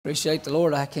Appreciate the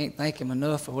Lord. I can't thank Him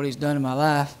enough for what He's done in my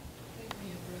life.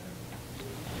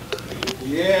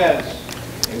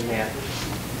 Yes. Amen.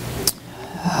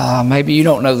 Maybe you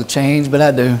don't know the change, but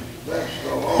I do.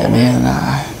 Amen.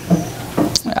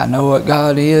 I know what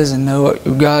God is and know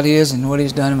what God is and what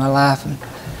He's done in my life, and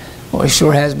well, He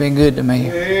sure has been good to me.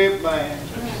 Amen.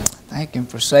 Thank Him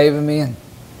for saving me and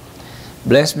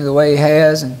blessed me the way He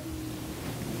has, and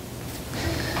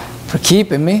for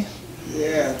keeping me.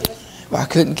 Yeah. Well, I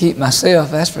couldn't keep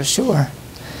myself, that's for sure.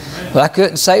 Well, I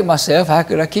couldn't save myself. How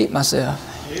could I keep myself?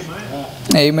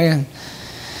 Amen. Amen.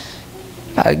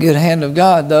 Got a good hand of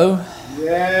God, though.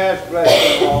 Yes,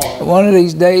 bless the Lord. One of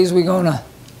these days we're going to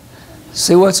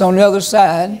see what's on the other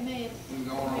side. Amen.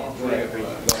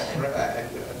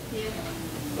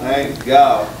 Thank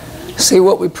God. See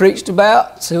what we preached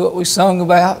about. See what we sung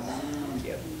about.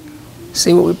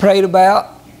 See what we prayed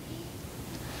about.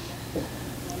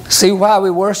 See why we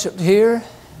worshiped here.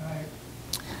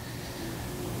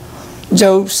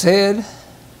 Job said,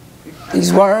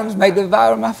 "These worms may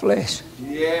devour my flesh."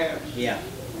 Yeah. Yeah.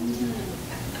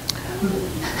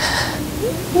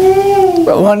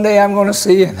 But one day I'm going to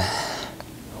see Him.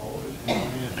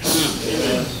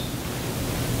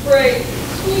 Praise.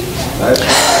 That's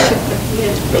right.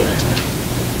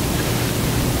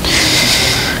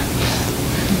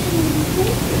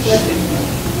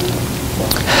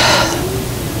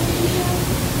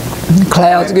 The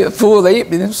clouds get full, they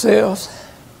empty themselves.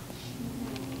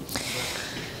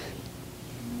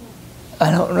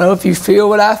 I don't know if you feel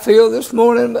what I feel this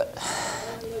morning, but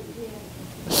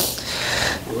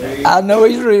I know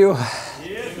He's real.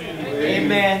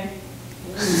 Amen.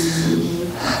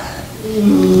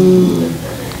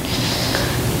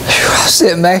 I was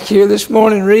sitting back here this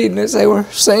morning reading as they were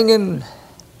singing.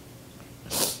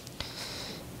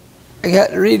 I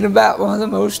got to reading about one of the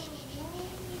most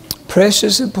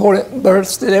precious, important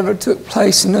births that ever took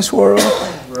place in this world.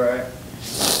 Right.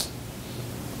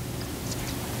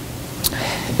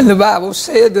 And the Bible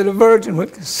said that a virgin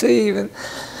would conceive and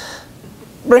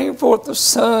bring forth a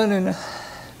son, and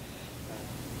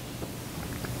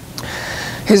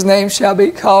his name shall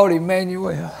be called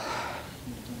Emmanuel.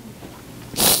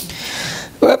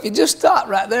 Well, if you just stop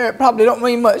right there, it probably don't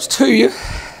mean much to you.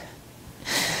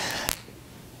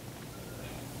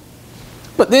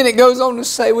 But then it goes on to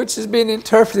say, which has been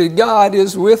interpreted, God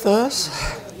is with us.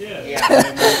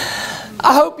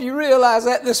 I hope you realize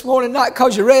that this morning, not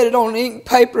because you read it on ink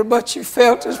paper, but you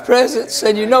felt His presence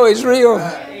and you know He's real.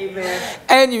 Amen.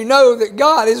 And you know that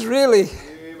God is really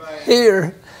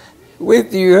here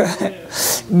with you.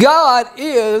 God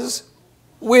is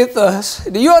with us.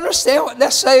 Do you understand what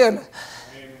that's saying? Amen.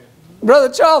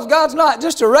 Brother Charles, God's not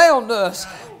just around us.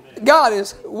 God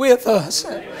is with us.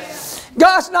 Amen.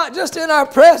 God's not just in our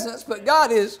presence, but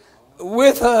God is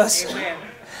with us. Amen.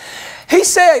 He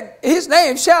said His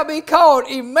name shall be called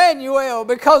Emmanuel,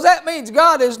 because that means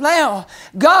God is now.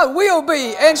 God will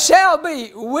be and shall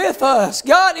be with us.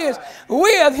 God is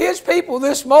with His people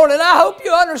this morning. I hope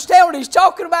you understand what He's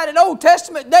talking about in Old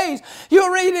Testament days. You'll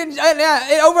read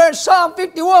over in Psalm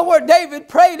 51 where David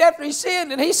prayed after he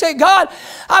sinned, and he said, "God,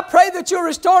 I pray that you'll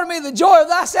restore to me the joy of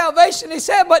thy salvation." He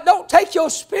said, "But don't take your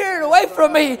spirit away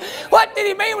from me." What did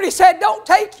he mean when he said, "Don't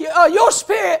take your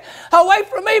spirit away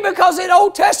from me"? Because in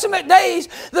Old Testament days,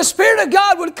 the Spirit of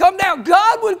God would come down.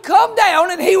 God would come down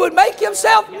and He would make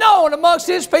Himself known amongst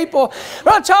His people.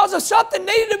 Brother Charles, if something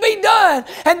needed to be done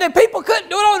and the people couldn't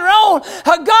do it on their own,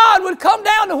 God would come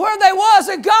down to where they was,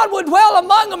 and God would dwell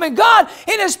among them, and God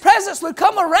in His presence would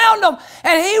come around them,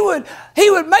 and He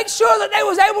would make sure that they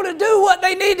was able to do what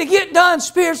they need to get done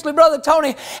spiritually, Brother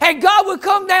Tony. And God would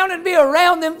come down and be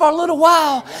around them for a little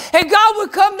while. And God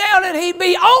would come down and He'd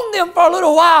be on them for a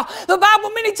little while. The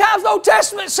Bible many times in the Old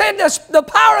Testament said the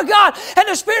power of God and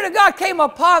the Spirit of God came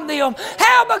upon them.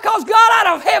 How? Because God out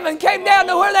of heaven came down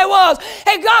to where they was,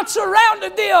 and God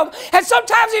surrounded them. And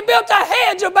sometimes He built a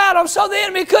hedge about them so the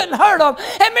enemy couldn't hurt them.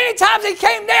 And many times He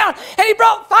came down and He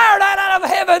brought fire down out of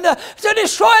heaven to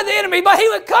destroy the enemy. But He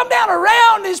would come down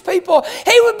around His people.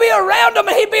 He would be around them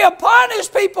and He'd be upon His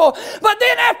people. But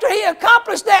then after He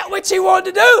accomplished that which He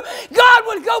wanted to do, God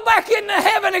would go back into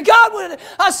heaven, and God would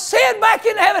ascend back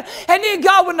into heaven, and then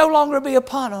God would no longer be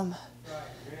upon them.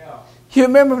 You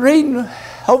remember reading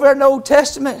over in the Old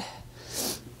Testament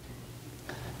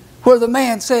where the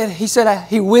man said,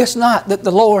 he wished not that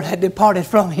the Lord had departed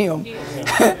from him.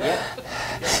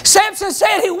 Samson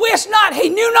said he wished not, he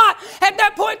knew not at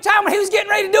that point in time when he was getting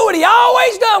ready to do what he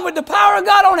always done with the power of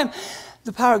God on him.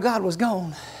 The power of God was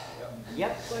gone.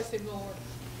 Yep. Bless Him, Lord.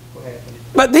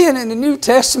 But then in the New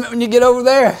Testament, when you get over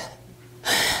there,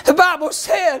 The Bible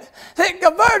said that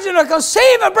the virgin will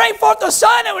conceive and bring forth the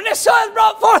son, and when this son is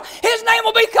brought forth, his name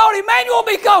will be called Emmanuel,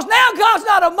 because now God's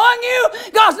not among you,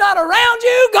 God's not around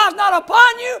you, God's not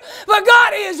upon you, but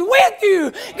God is with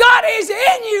you. God is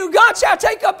in you. God shall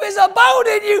take up his abode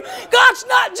in you. God's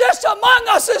not just among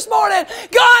us this morning.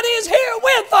 God is here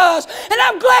with us. And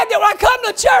I'm glad that when I come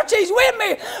to church, he's with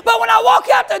me. But when I walk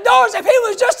out the doors, if he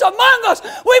was just among us,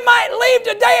 we might leave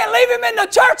today and leave him in the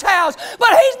church house.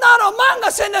 But he's not among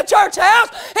us in the church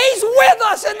house. He's with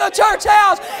us in the church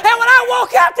house. And when I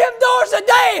walk out them doors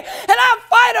today and I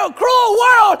fight a cruel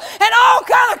world and all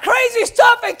kind of crazy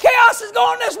stuff and chaos is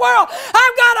going in this world,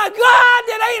 I've got a God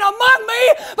that ain't among me,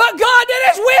 but God that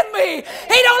is with me.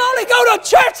 He don't only go to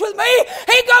church with me,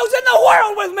 he goes in the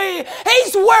world with me.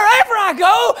 He's wherever I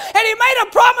go, and he made a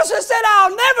promise and said,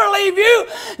 I'll never leave you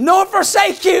nor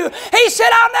forsake you. He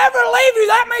said, I'll never leave you.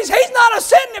 That means he's not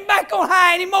ascending back on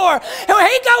high anymore. And when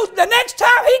he goes, the next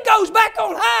time he goes back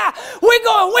on high, we're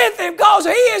going with him because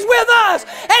he is with us.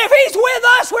 And if he's with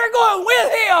us, we're going with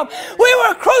him. We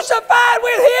were crucified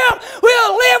with him.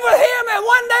 We'll live with him, and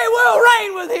one day we'll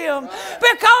reign with him,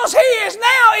 because he is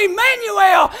now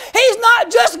Emmanuel. He's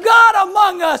not just God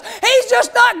among us. He's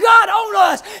just not God on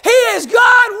us. He is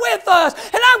God with us.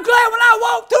 And I'm glad when I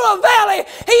walk through a valley,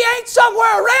 he ain't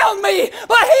somewhere around me,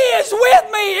 but he is with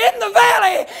me in the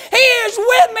valley. He is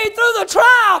with me through the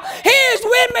trial. He is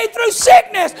with me through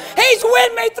sickness. He's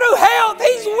with me through health.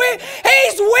 He's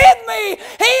with me.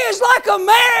 He is like a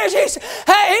marriage.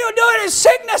 He'll do it in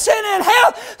sickness and in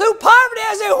health, through poverty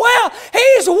as in wealth.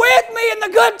 He's with me in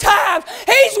the good times.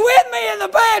 He's with me in the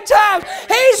bad times.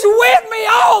 He's with me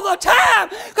all the time,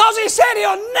 because he said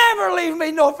he'll never leave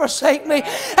me nor forsake me.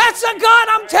 That's a God,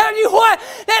 I'm telling you what,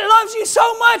 that loves you so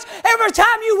much. Every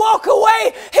time you walk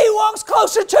away, he walks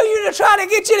closer to you to try to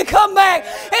get you to come back.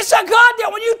 It's a God that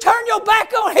when you turn your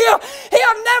back on him,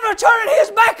 he'll never turn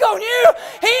his back on you.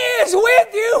 He is with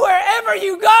you wherever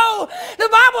you go. The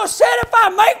Bible said, if I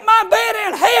make my bed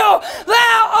in hell,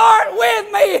 thou art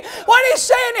with me. What he's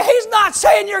saying, he's not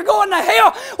saying you're going to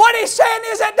hell. What he's saying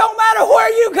is that don't matter where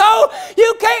you go,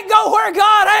 you can't go where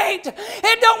God ain't.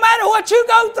 It don't matter what you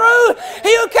go through,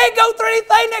 you can't go through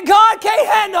anything that God can't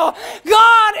handle.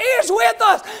 God is with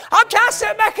us. I'm trying to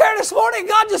sit back here this morning,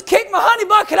 God just kicked my honey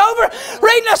bucket over,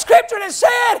 reading a scripture that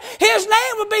said his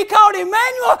name would be called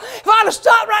Emmanuel. If I'd have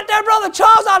stopped right there, Brother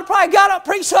Charles, I'd have probably got up and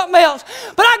preached something else.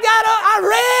 But I got up, I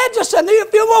read just a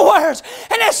few more words,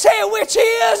 and it said, which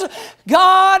is,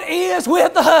 God is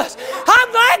with us.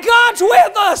 I'm glad God's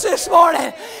with us this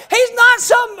morning. He's not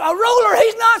some ruler.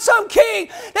 He's not some king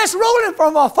that's ruling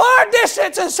from a far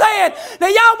distance and saying, now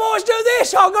y'all boys do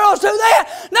this, y'all girls do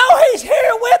that. No, he's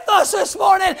here with us this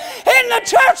morning in the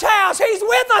church house. He's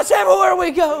with us everywhere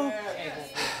we go.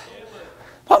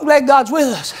 I'm glad God's with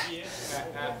us.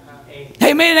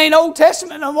 Amen. It ain't Old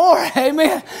Testament no more.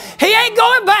 Amen. He ain't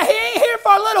going back. He ain't here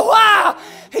for a little while.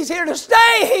 He's here to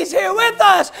stay. He's here with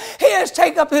us. He has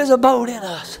taken up his abode in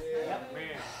us.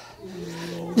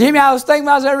 Jimmy, I was thinking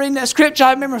when I was there reading that scripture,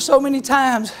 I remember so many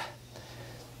times.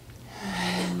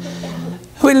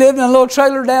 We lived in a little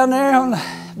trailer down there on the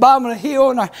bottom of the hill,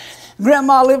 and our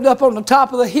grandma lived up on the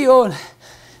top of the hill, and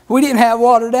we didn't have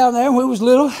water down there when we was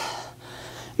little.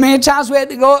 Many times we had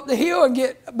to go up the hill and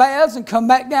get baths and come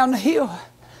back down the hill.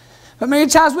 But many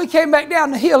times we came back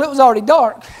down the hill, it was already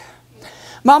dark.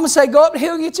 Mama said, go up the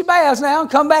hill and get your baths now and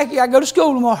come back. You got to go to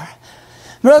school tomorrow.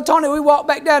 Brother Tony, we walked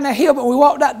back down that hill, but we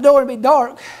walked out the door and it'd be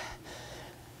dark.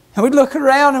 And we'd look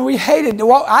around and we hated to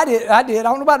walk. I did. I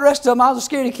don't know about the rest of them. I was a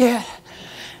scaredy cat.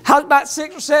 I was about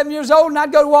 6 or 7 years old, and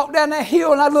I'd go to walk down that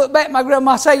hill, and I'd look back at my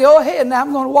grandma and say, go ahead now,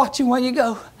 I'm going to watch you when you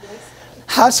go.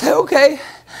 I'd say, okay.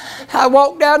 I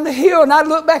walked down the hill, and I'd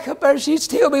look back up there, and she'd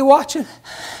still be watching.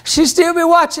 She'd still be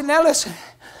watching. Now listen,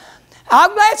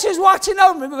 I'm glad she's watching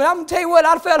over me, but I'm going to tell you what,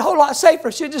 I'd have felt a whole lot safer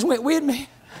if she just went with me.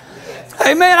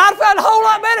 Amen. I'd have felt a whole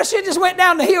lot better if she just went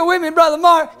down the hill with me, Brother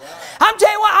Mark. I'm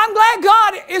telling you what, I'm glad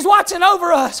God is watching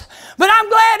over us. But I'm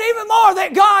glad even more that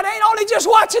God ain't only just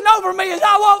watching over me as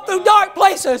I walk through dark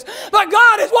places, but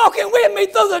God is walking with me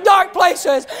through the dark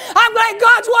places. I'm glad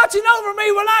God's watching over me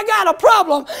when I got a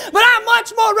problem, but I'd much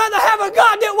more rather have a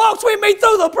God that walks with me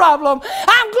through the problem.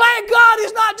 I'm glad God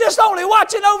is not just only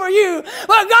watching over you,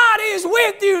 but God is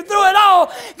with you through it all.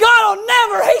 God will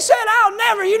never, He said, I'll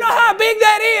never, you know how big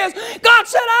that is. God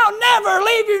said, I'll never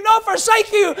leave you nor forsake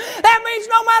you. That means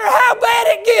no matter how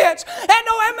bad it gets, that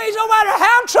means no matter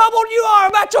how troubled you are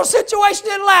about your situation,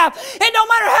 situation in life. It don't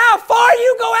matter how far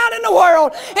you go out in the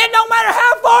world. It don't matter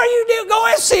how far you do go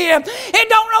in sin. It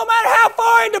don't no matter how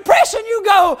far in depression you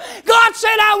go. God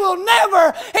said, I will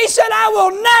never. He said, I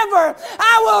will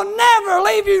never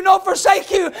leave you nor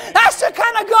forsake you. That's the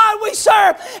kind of God we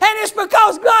serve. And it's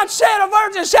because God said a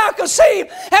virgin shall conceive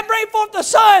and bring forth the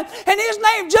Son. And His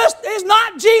name just is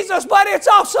not Jesus, but it's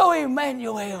also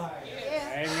Emmanuel.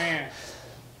 Amen.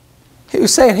 He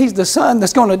was saying He's the Son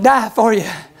that's going to die for you.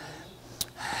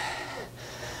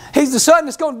 He's the Son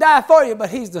that's going to die for you, but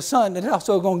He's the Son that's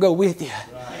also going to go with you.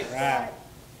 Right.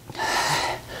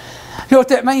 You know what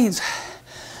that means?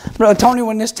 Brother Tony,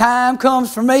 when this time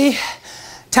comes for me,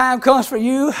 time comes for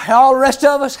you, and all the rest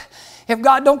of us, if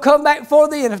God don't come back before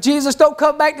then, if Jesus don't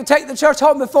come back to take the church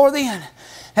home before then,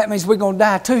 that means we're going to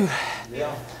die too.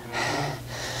 Yeah.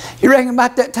 You reckon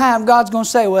about that time God's going to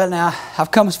say, well now, I've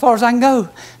come as far as I can go.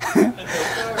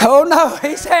 Oh no,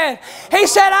 He said,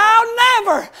 I'll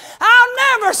never.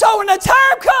 So when the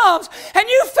time comes and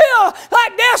you feel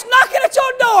like death's knocking at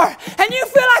your door and you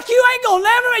feel like you ain't going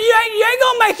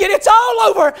to make it, it's all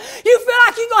over. You feel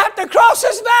like you're going to have to cross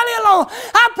this valley alone.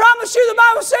 I promise you, the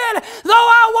Bible said, though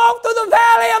I walk through the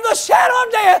valley of the shadow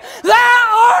of death, thou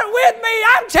art with me.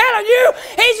 I'm telling you,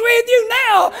 He's with you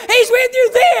now. He's with you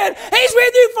then. He's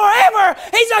with you forever.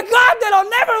 He's a God that'll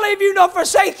never leave you nor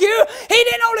forsake you. He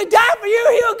didn't only die for you,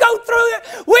 He'll go through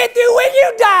it with you when you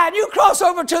die and you cross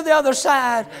over to the other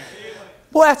side.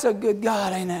 Boy, that's a good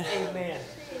God, ain't it? Amen.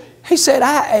 He said,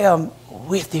 I am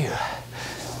with you.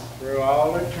 Through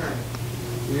all eternity.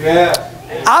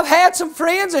 Yeah. I've had some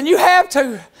friends, and you have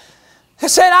too, that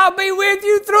said, I'll be with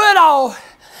you through it all.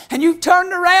 And you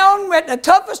turned around at the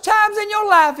toughest times in your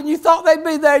life, and you thought they'd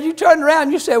be there. You turned around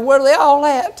and you said, where are they all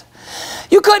at?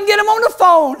 You couldn't get them on the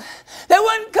phone. They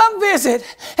wouldn't come visit.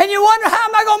 And you wonder, how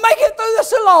am I going to make it through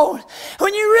this alone?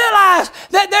 When you realize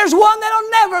that there's one that'll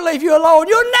never leave you alone.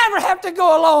 You'll never have to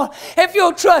go alone if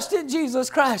you'll trust in Jesus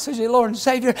Christ as your Lord and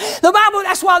Savior.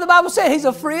 That's why the Bible said He's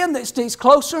a friend that sticks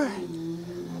closer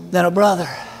than a brother.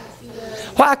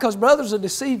 Why? Because brothers will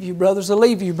deceive you. Brothers will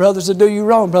leave you. Brothers will do you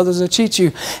wrong. Brothers will cheat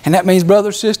you. And that means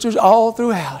brothers, sisters, all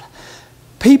throughout.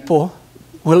 People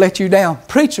will let you down.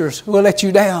 Preachers will let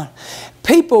you down.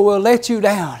 People will let you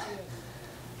down.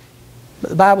 But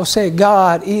the Bible said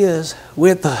God is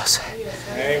with us.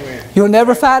 Amen. You'll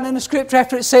never find in the Scripture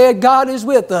after it said God is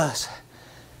with us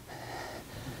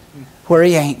where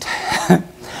He ain't.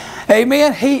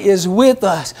 Amen. He is with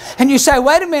us. And you say,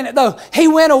 wait a minute though. He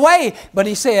went away. But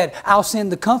He said, I'll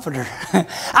send the Comforter.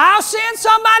 I'll send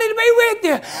somebody to be with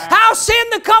you. I'll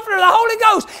send the Comforter, the Holy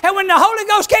Ghost. And when the Holy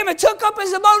Ghost came and took up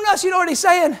His abode in us, you know what He's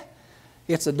saying?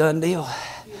 It's a done deal.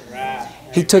 Right.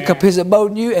 He took up His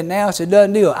abode in you, and now it's a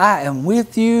done deal. I am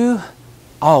with you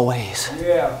always.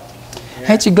 Yeah.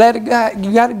 Ain't you glad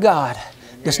you got a God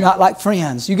that's not like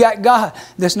friends? You got God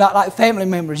that's not like family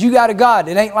members. You got a God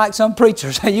that ain't like some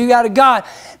preachers. You got a God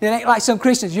that ain't like some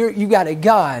Christians. You got a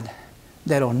God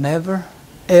that'll never,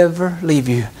 ever leave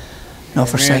you nor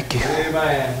forsake you.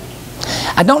 Amen.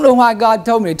 I don't know why God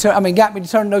told me to got me to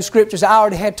turn to those scriptures. I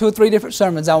already had 2 or 3 different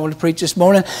sermons I wanted to preach this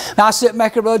morning. And I was sitting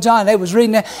back here, Brother John, and they was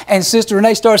reading that, and Sister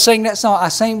Renee started singing that song, I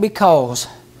Sing Because.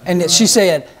 And she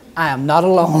said, I am not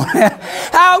alone.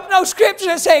 I opened those scriptures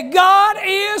and said, God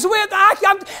is with us.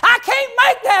 I can't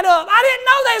make that up. I didn't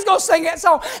know they was going to sing that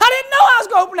song. I didn't know I was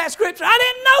going to open that scripture. I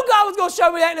didn't know God was going to show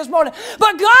me that this morning.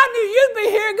 But God knew you'd be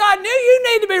here. God knew you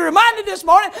need to be reminded this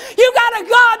morning. You got a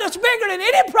God that's bigger than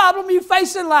any problem you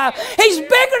face in life. He's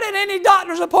bigger than any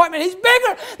doctor's appointment. He's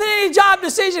bigger than any job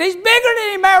decision. He's bigger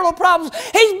than any marital problems.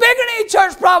 He's bigger than any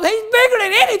church problems. He's bigger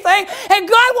than anything. And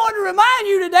God wanted to remind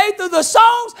you today through the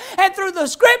songs and through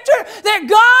the scripture that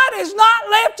God has not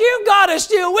left you. God is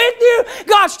still with you.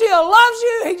 God still loves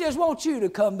you. He just wants you to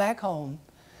come back home.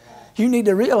 You need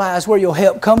to realize where your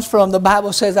help comes from. The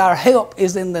Bible says our help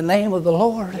is in the name of the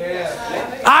Lord. Yeah.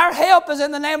 Our help is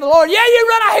in the name of the Lord. Yeah, you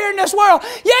run out here in this world.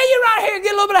 Yeah, you run out here and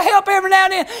get a little bit of help every now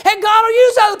and then. And God will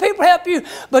use other people to help you.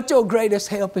 But your greatest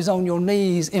help is on your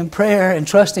knees in prayer and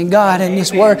trusting God in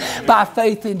this word by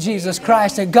faith in Jesus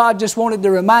Christ. And God just wanted to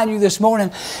remind you this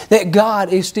morning that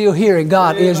God is still here and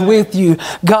God is with you.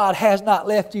 God has not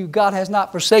left you. God has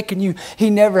not forsaken you. He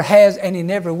never has and He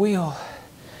never will.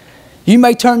 You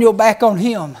may turn your back on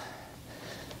Him,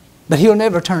 but He'll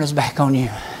never turn His back on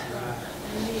you.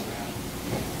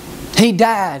 He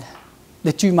died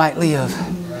that you might live.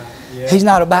 He's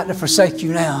not about to forsake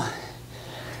you now.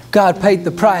 God paid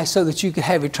the price so that you could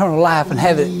have eternal life and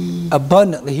have it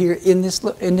abundantly here in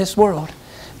this world.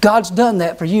 God's done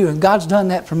that for you, and God's done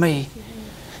that for me.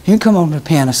 You can come on to the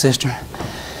piano, sister.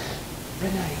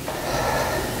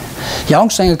 Y'all can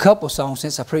sing a couple songs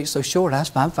since I preached so short.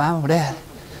 I'm fine with that.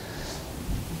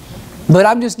 But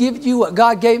I'm just giving you what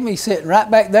God gave me sitting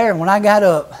right back there. And when I got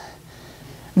up,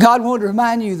 God wanted to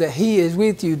remind you that He is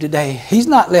with you today. He's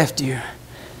not left you.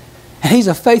 And He's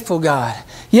a faithful God.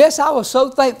 Yes, I was so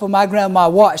thankful my grandma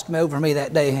watched me over me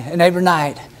that day and every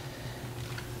night.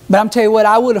 But I'm telling you what,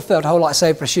 I would have felt a whole lot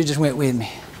safer if she just went with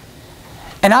me.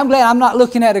 And I'm glad I'm not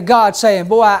looking at a God saying,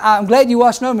 boy, I'm glad you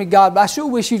watched over me, God, but I sure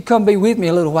wish you'd come be with me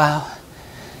a little while.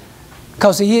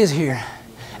 Because He is here.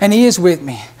 And He is with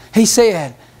me. He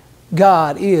said,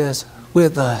 God is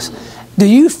with us. Do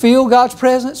you feel God's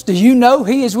presence? Do you know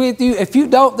He is with you? If you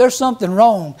don't, there's something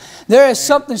wrong. There is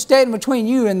something standing between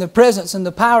you and the presence and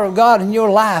the power of God in your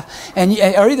life.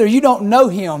 Or either you don't know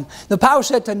Him. The power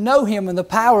said to know Him and the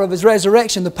power of His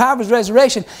resurrection. The power of His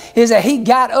resurrection is that He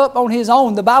got up on His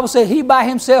own. The Bible said He by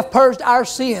Himself purged our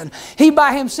sin. He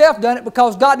by Himself done it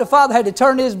because God the Father had to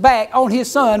turn His back on His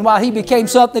Son while He became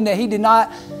something that He did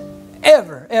not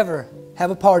ever have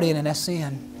a part in, and that's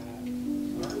sin.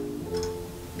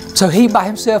 So He by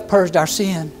Himself purged our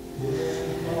sin.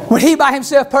 When He by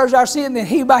Himself purged our sin, then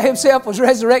He by Himself was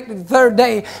resurrected the third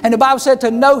day. And the Bible said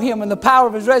to know Him and the power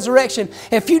of His resurrection.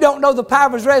 If you don't know the power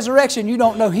of His resurrection, you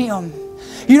don't know Him.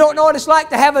 You don't know what it's like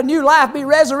to have a new life, be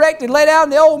resurrected, lay down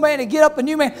the old man and get up a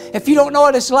new man. If you don't know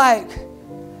what it's like,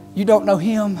 you don't know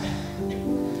Him.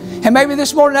 And maybe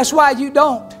this morning that's why you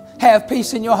don't have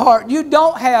peace in your heart. You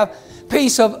don't have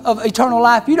peace of eternal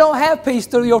life. You don't have peace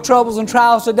through your troubles and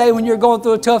trials today when you're going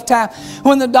through a tough time.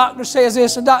 When the doctor says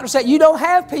this, the doctor says, you don't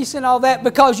have peace in all that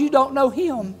because you don't know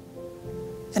Him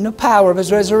and the power of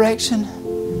His resurrection.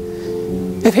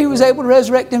 If He was able to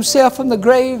resurrect Himself from the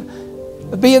grave,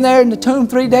 being there in the tomb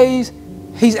 3 days,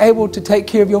 He's able to take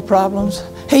care of your problems.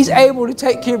 He's able to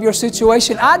take care of your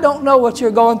situation. I don't know what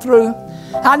you're going through.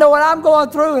 I know what I'm going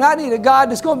through, and I need a God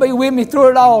that's going to be with me through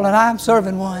it all, and I'm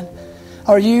serving one.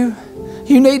 Are you?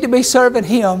 You need to be serving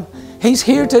Him. He's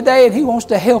here today and He wants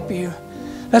to help you.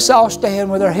 Let's all stand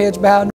with our heads bowed.